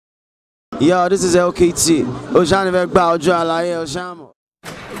Yo, this is LKT.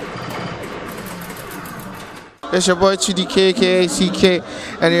 It's your boy TDK, aka CK,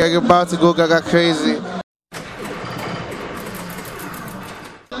 and you're about to go gaga crazy.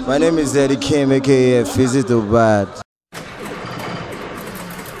 My name is Eddie Kim, aka Physical Bad.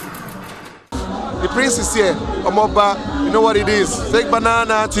 The prince is here. Omoba, you know what it is. Take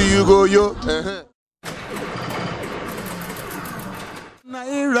banana to you go, yo.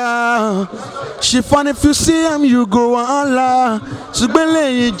 Naira, she fun if you see him, you go Allah.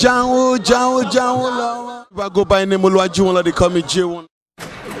 Subele Jawo. If I go by name Oluwajiwon, they call me J1.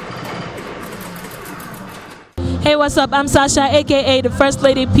 Hey, what's up? I'm Sasha, aka the First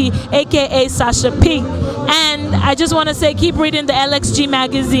Lady P, aka Sasha P. And I just want to say, keep reading the LXG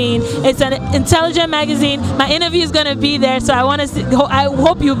magazine. It's an intelligent magazine. My interview is gonna be there, so I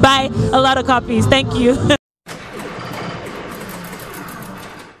hope you buy a lot of copies. Thank you.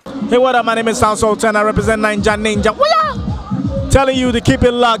 Hey, what up? My name is Sound Sultan. I represent Ninja. Telling you to keep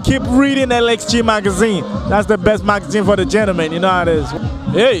it locked. Keep reading LXG magazine. That's the best magazine for the gentleman. You know how it is.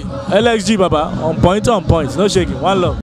 Hey, LXG, Baba. On point. No shaking. One love.